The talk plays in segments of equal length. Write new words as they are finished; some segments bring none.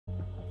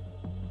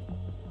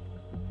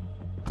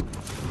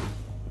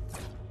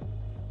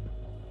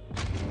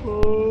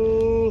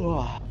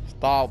Oh.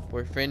 Stop,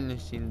 we're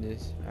finishing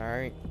this,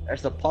 alright?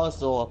 There's a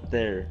puzzle up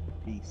there.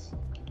 Peace.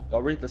 Go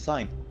read the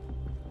sign.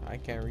 I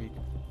can't read.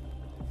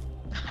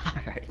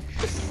 Alright.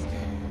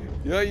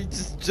 Yo, you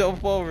just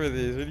jump over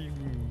this. What do you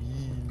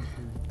mean?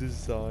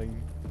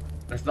 Design.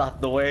 That's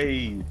not the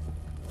way.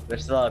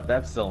 There's a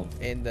death zone.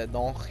 And the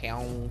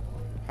donjon.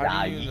 How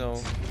Yeah, do you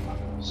know?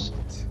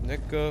 Shit.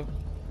 Nigga.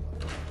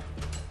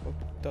 What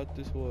thought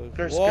this was?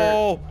 Skirt,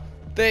 Whoa!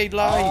 They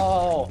light!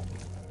 Oh!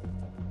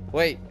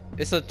 Wait,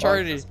 it's a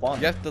charger. spawn.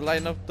 You have to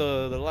light up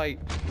the light.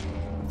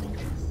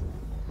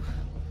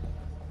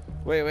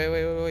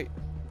 Wait.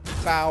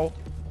 Foul.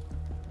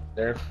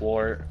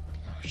 Therefore,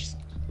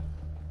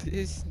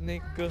 This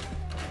nigga.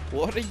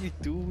 What are you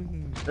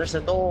doing? there's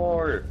a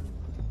door.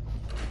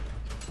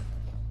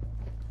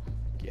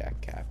 Yeah,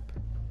 cap.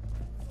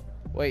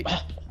 Wait.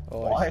 Oh,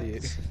 What? I see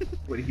it.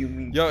 What do you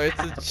mean? Yo, it's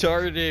a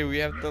charger. We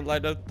have to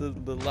light up the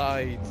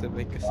lights and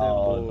make a symbol.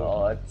 Oh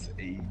no, it's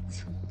 8.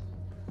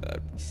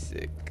 That'd be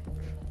sick.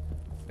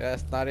 Yeah,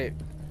 that's not it.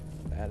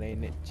 That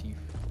ain't it, chief.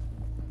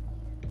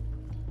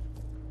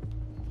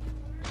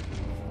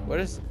 What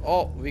is?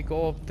 Oh, we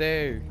go up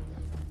there.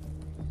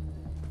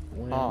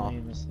 Huh.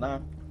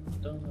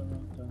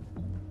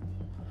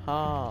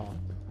 Huh.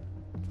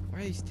 Why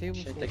are these tables?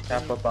 Shit, so the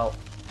cap big? about.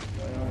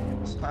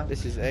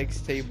 This is Egg's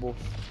table.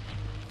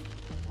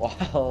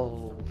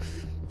 Wow.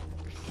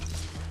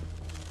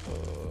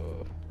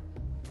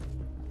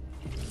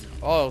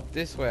 Oh,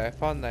 this way. I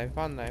found it.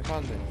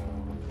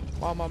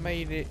 Mama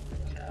made it.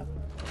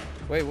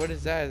 Wait, what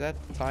is that? Is that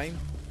the time?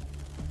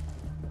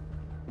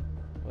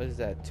 What is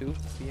that? 2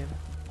 p.m.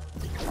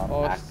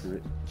 Oh,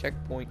 Accurate.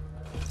 checkpoint.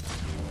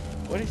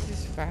 What is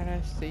this fat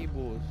ass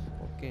tables?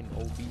 Fucking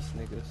obese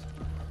niggas.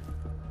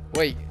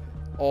 Wait.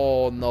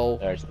 Oh no.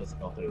 There's let's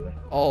go through there.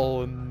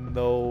 Oh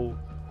no.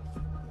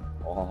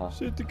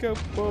 Shit, the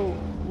capo.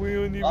 We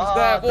don't even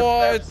stop.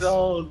 What?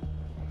 Zone.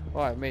 Oh,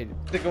 I made it.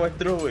 I think I went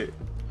through it.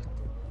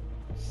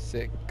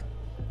 Sick.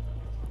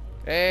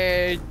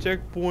 Hey,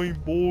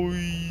 checkpoint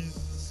boys.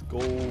 Let's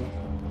go.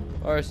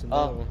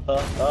 Arsenal.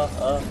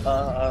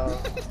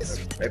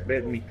 They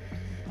bit me.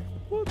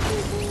 What the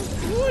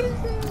fuck? What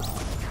is that?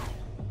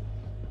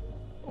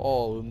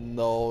 Oh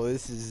no,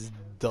 this is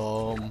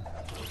dumb.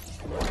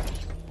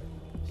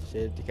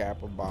 Shit the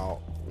cap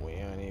about. We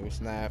don't even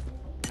snap.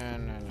 No,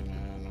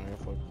 you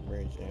fucking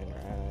bridge in your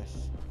ass.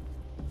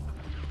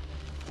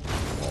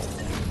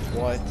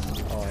 What?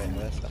 Oh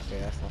yeah, that's not fair.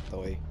 That's not the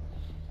way.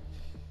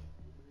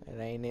 It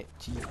ain't it,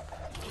 cheap.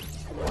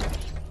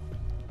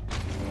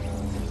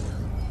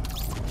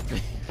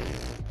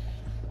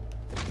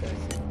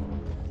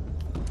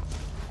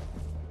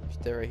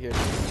 Stay right here.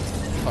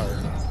 Hard.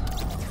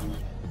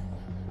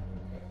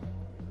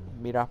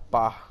 Mira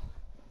pa.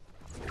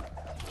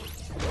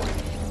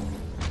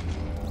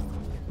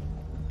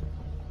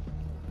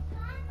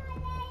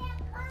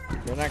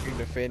 We're not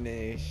gonna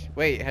finish.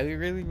 Wait, have we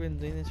really been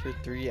doing this for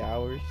 3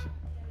 hours?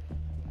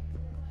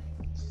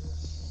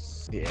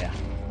 Yeah.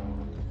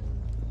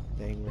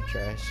 Dang, we're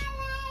trash.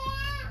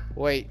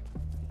 Wait.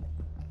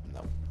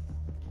 No.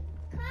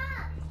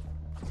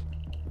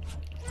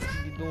 What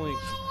are you doing?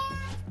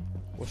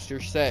 What's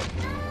your set?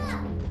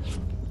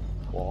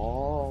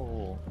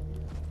 Whoa.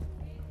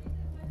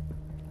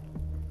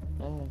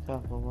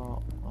 Talk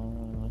about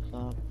what's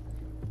up?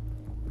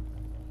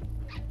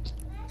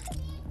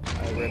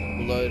 I rip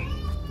blood.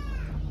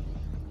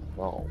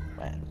 Oh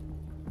man.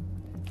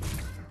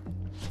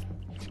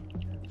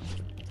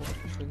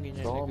 Swinging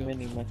your So nigga.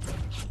 many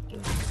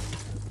messages.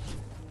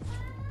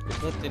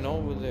 There's nothing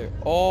over there.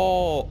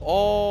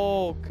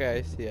 Oh, okay.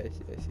 I see.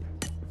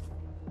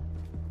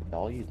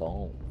 No, you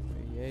don't.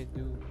 Yeah, I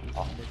do.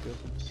 Oh.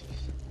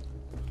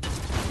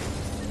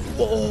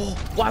 Oh,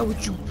 why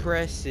would you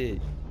press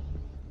it?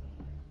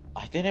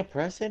 I didn't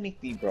press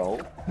anything, bro.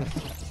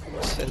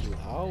 Chill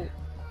out.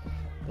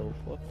 The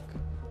fuck?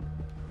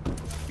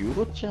 You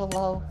would chill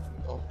out.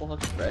 Oh, fuck,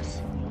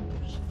 pressing.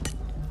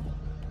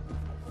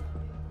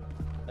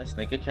 This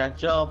nigga can't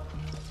jump.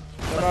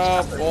 Shut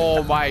up.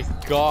 Oh my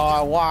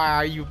god, why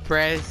are you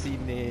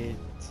pressing it?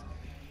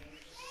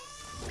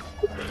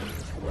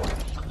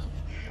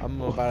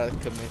 I'm about to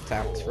commit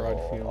tax fraud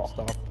if you don't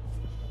stop.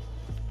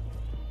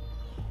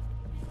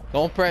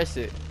 Don't press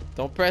it.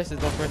 Don't press it.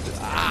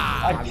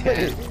 Ah, I get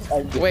it.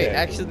 I get wait, it.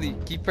 actually,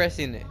 keep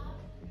pressing it.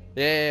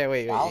 Yeah,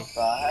 wait.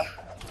 Outside.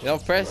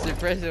 Don't press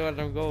it when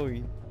I'm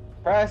going.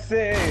 Press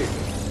it.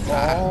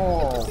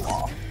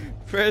 Oh.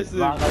 Press it.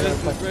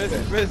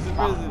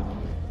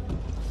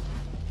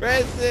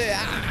 Press it.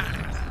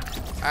 Ah.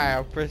 Alright,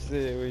 I'll press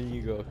it when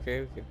you go.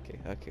 Okay,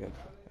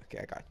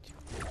 I got you.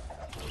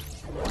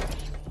 Watch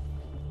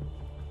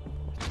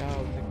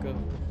out, nigga.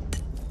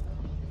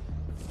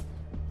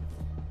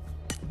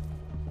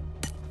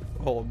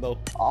 Oh no.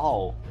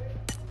 Oh.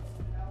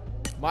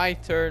 My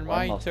turn.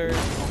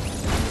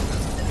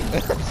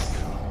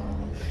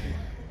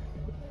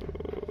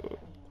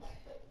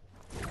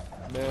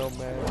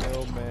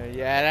 Mailman.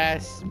 Yeah,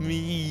 that's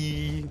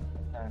me.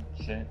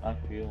 Shit, I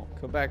feel.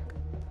 Come back.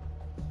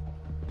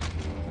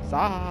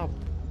 Stop.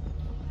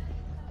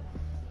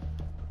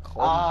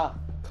 Ah!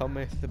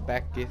 Cometh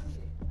backeth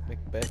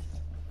Macbeth.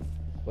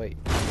 Wait.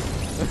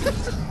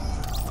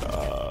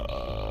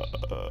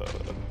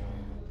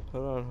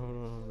 Hold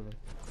on.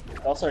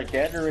 That's our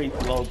generate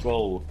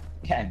logo.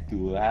 Can't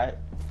do that.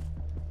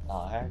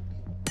 Oh heck.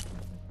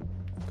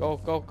 Go.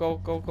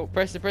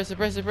 Press it. Hey,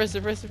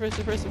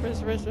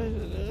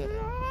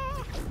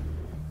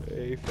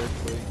 first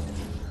play.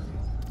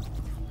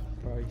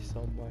 Price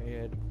on my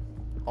head.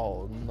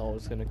 Oh no,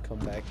 it's gonna come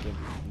back and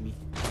beat me.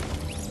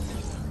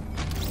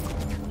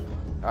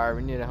 Alright,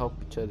 we need to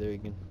help each other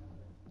again.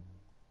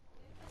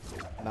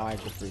 Now I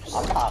go first.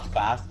 I'm not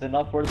fast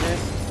enough for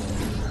this.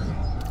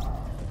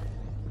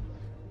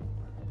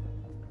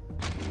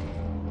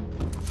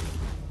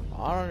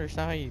 I don't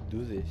understand how you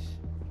do this.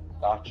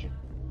 Gotcha.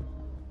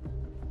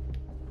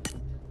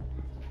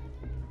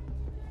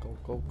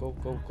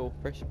 Go.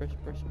 Press. Oh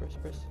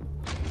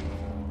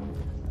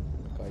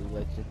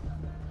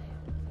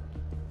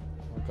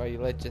my god, you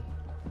legend.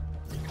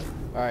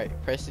 Alright,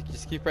 press it.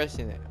 Just keep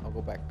pressing it. I'll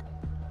go back.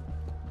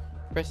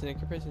 Keep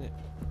pressing it.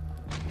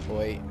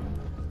 Wait.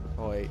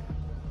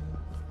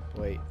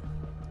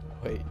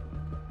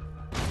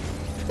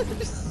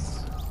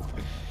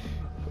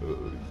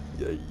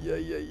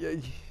 Yeah.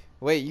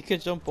 Wait, you can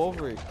jump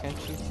over it, can't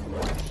you?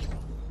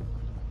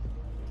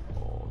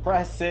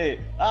 Press it.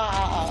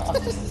 Ah!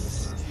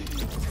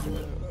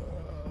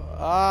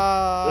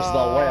 Ah! There's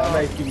no way I'm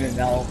making it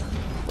now.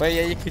 Wait,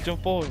 yeah, you can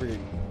jump over it.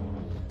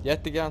 You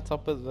have to get on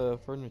top of the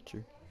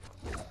furniture.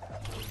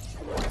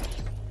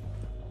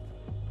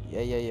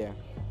 Yeah.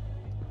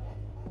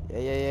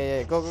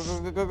 Go.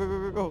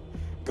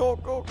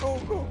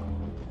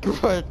 Come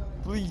on,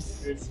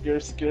 please.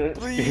 Scared.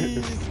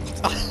 Please.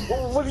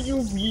 Oh, what do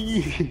you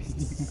mean?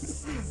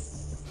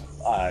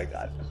 I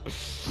got it.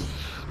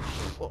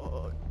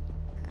 Fuck.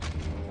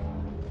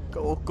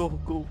 Go.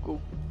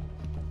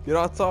 Get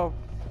on top.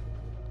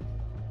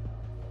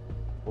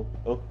 Oh.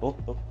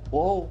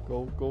 Whoa.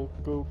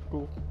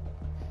 Go.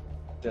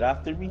 Is it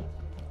after me?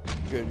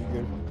 Good.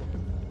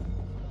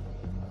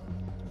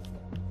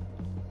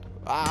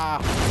 Ah!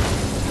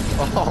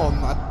 Oh,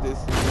 not this.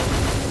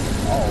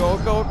 Oh.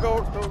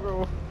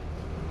 Go.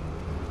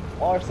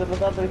 Oh, it's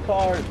another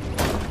card.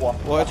 What?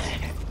 What?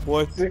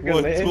 Let's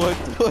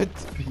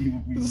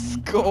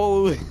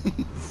go.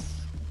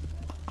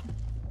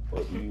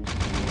 What do you?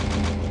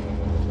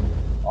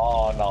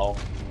 Oh no.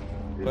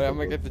 Wait, I'm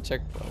gonna get the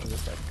checkpoint.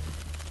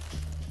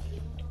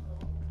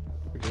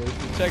 Where's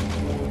the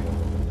checkpoint?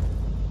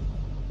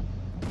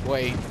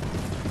 Wait.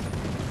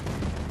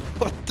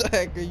 What the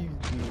heck are you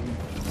doing?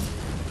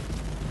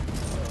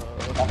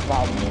 That's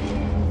not me.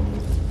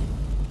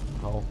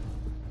 Oh.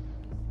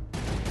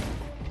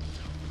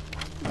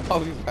 I'll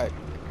be back.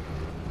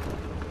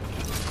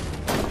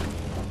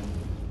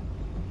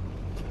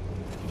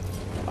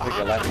 Take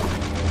a left.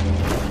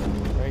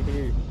 Right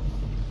here.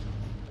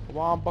 Come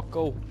on,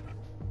 bucko.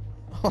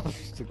 Oh,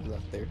 stick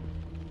left there.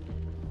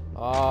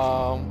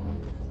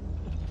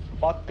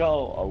 Bucko.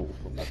 Oh.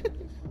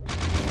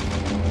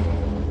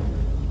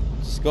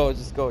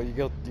 Just go.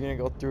 You're gonna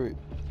go through it.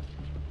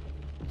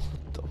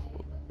 What the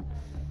fuck?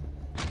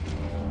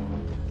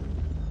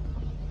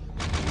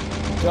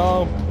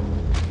 Jump.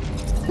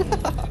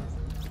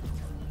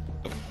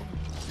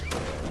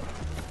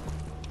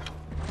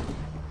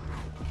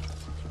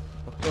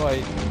 Do I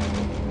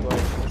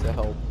need to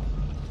help?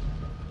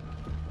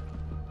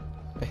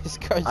 This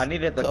guy's I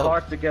needed the dumb.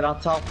 card to get on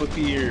top of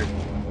here.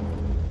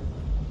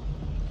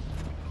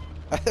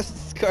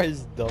 This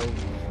guy's dumb.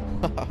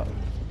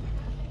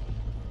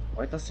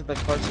 Why doesn't the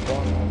card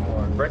spawn no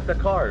more? Break the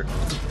card.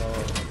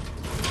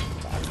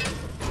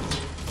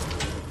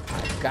 I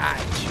got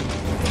you,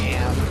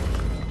 man.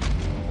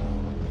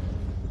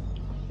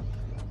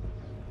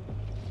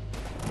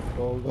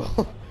 Go.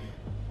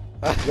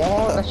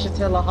 Whoa, that shit's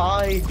hella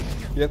high.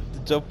 You have to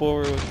jump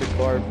over with the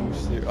car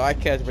booster. Oh, I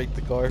can't break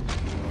the car.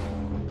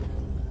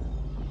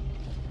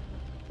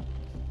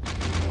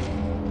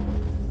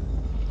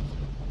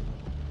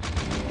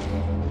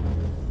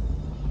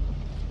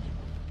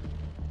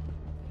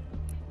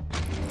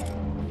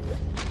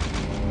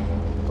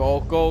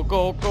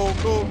 Go.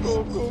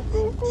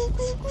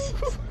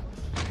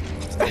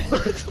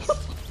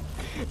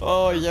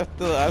 Oh, I have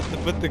to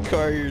put the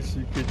car here so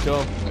you can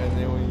jump, and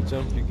then when you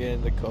jump, you get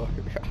in the car.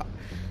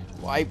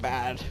 My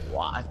bad.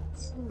 What?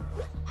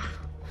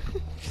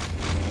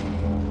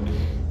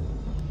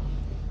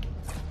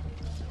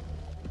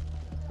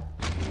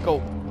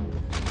 Go.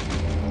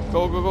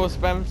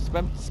 Spam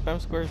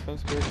square.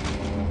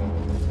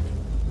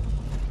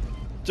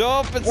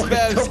 Jump and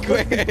spam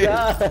square.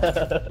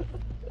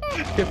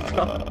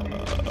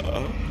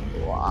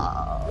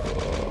 Wow.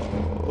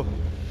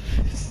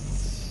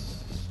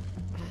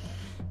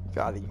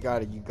 You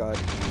got it.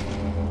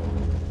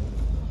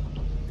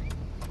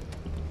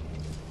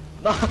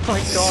 Oh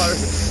my god.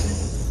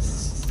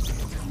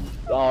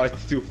 Oh,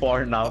 it's too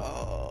far now.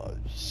 Oh,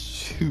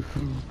 shoot.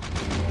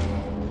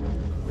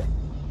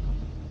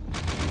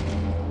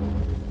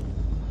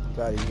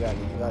 You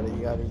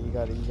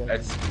got it.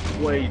 It's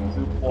way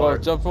too Oh, far.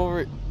 jump over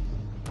it.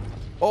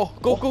 Oh,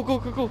 go, go, go,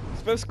 go, go.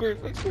 Spam square,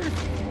 spam square.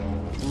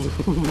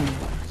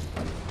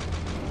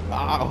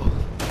 Ow.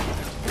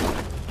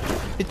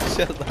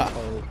 Chill out.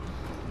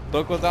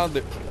 Don't go down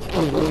there.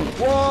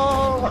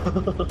 Whoa!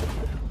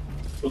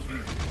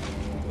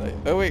 Like,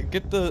 oh wait,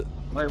 get the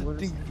Wait,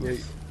 what is thing.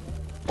 this?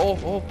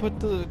 Oh, put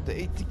the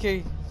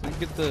 80k so you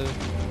get the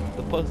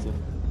puzzle.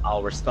 Oh,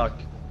 we're stuck.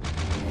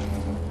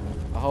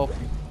 I'll help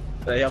you.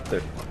 Stay up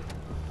there.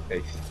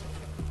 Okay.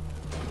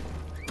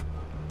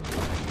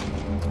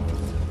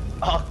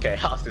 Okay,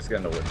 how's this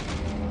gonna work?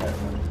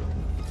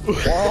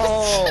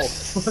 Whoa!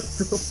 What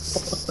the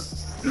fuck?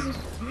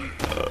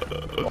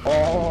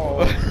 Oh!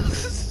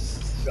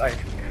 Like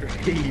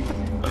crazy.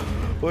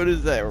 What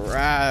is that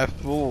raft?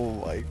 Oh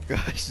my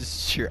gosh,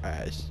 it's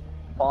trash.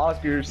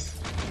 Fuckers.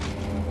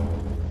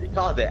 You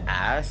call it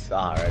ass?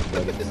 Alright,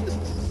 buddy.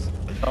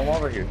 Come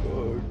over here.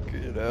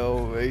 Okay,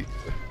 no, mate.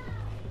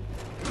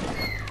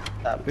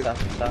 Stop, stop,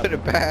 stop. Put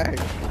it back.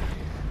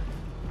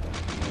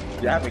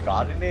 You haven't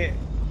gotten it?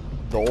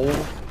 No.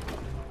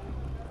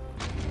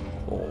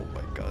 Oh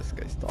my gosh, this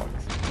guy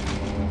stalks.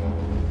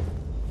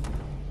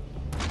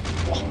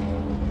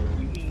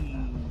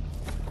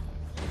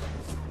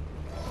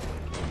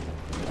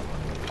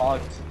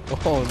 Fucked.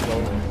 Oh no.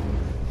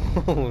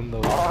 Oh no.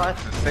 Oh,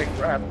 that's a sick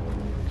rap.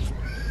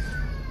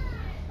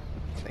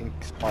 I think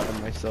spotted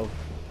myself.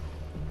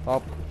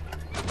 Up.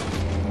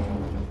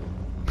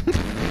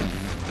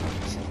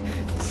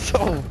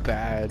 So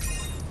bad.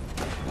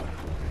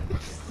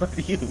 What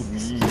do you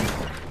mean?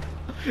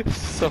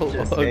 So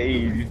Just ugly.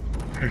 made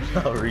for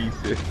no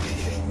reason.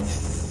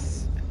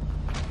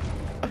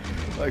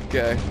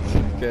 Okay,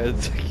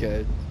 it's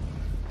okay.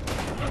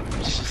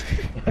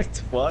 That's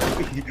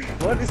funny.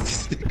 What is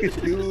this nigga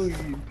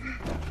doing?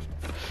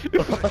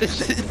 What is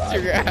this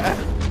rap?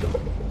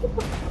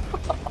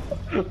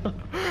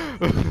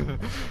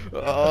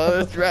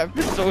 Oh, this rap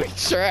is so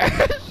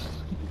trash.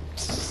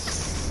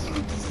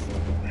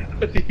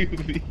 What do you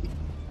mean?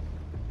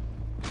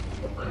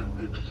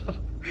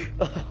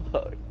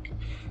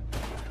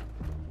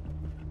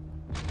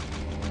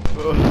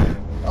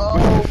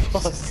 Oh,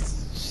 fuck.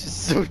 She's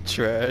so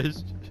trash.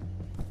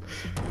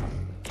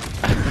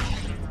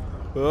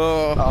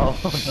 Oh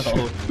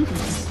no.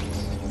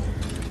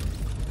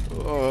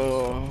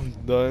 Oh, I'm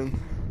done.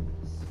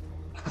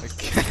 I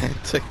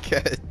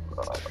can't.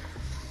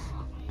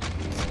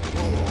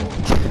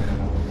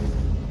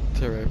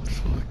 They're a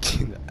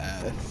fucking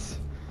ass.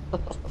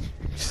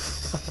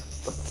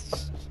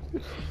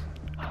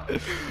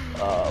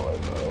 Oh my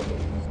god.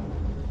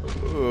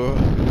 Ugh.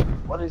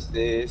 What is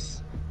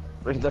this?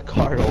 Bring the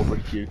car over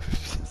here.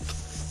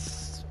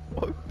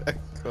 Fuck that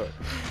car.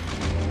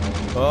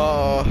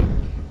 Oh.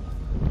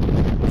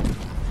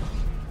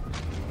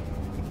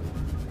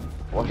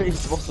 What are you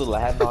supposed to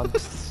land on?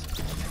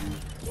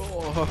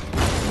 Oh.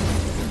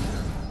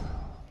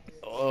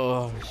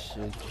 Oh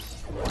shit.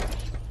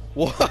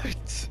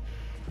 What?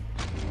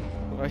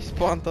 I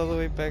spawned all the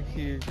way back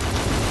here.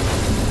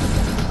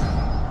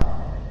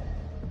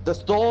 The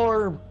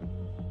storm!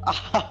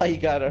 Ah, you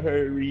gotta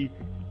hurry.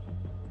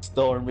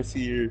 Storm is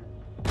here.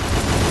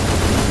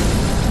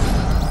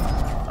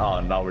 Oh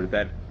no, we're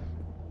dead.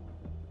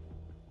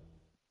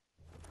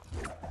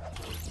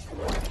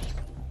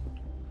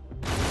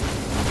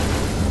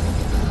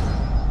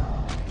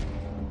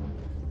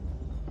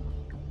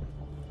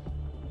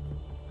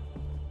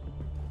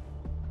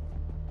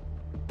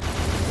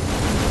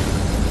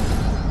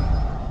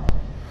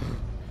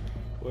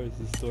 Where's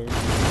the storm?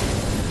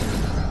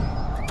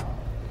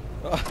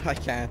 Oh, I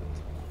can't.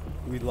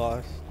 We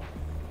lost.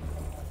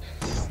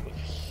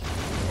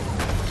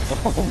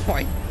 Oh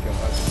my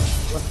god.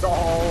 Let's go!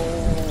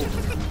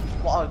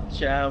 Come on,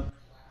 champ.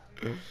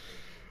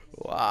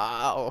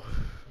 Wow.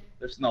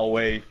 There's no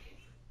way.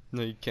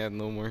 No, you can't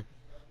no more.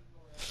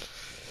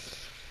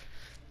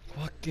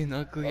 Fucking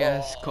ugly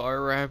ass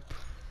car wrap.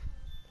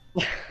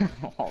 Oh,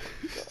 God.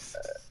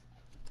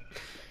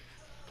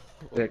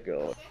 There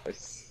goes.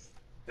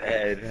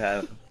 Dead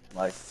have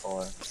my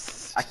car.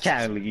 I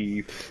can't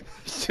leave.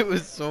 It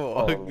was so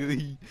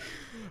ugly.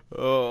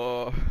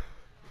 Oh.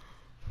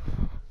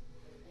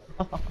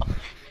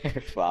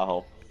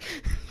 Foul.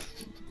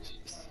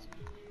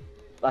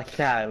 I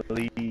can't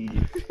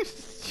leave.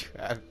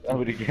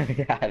 Somebody get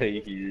me out of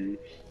here.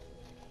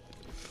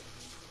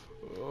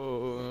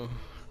 Oh.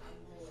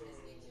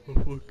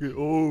 Fucking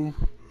oh.